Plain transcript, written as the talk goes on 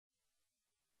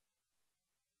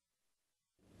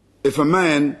if a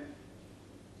man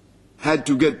had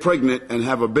to get pregnant and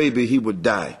have a baby, he would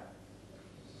die.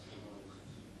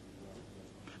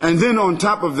 And then on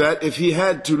top of that, if he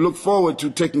had to look forward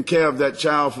to taking care of that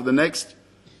child for the next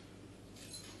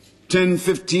 10,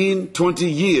 15, 20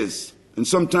 years, and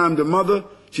sometimes the mother,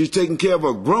 she's taking care of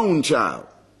a grown child.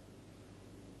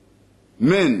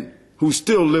 Men who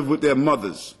still live with their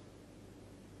mothers.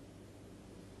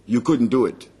 You couldn't do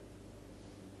it.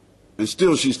 And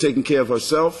still she's taking care of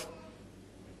herself,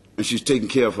 and she's taking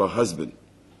care of her husband.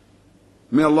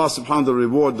 May Allah subhanahu wa ta'ala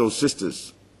reward those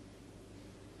sisters.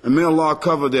 And may Allah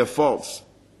cover their faults.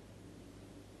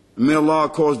 And may Allah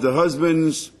cause the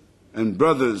husbands and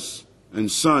brothers and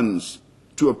sons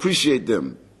to appreciate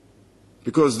them,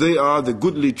 because they are the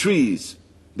goodly trees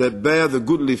that bear the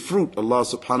goodly fruit Allah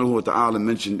subhanahu wa ta'ala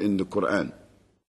mentioned in the Quran.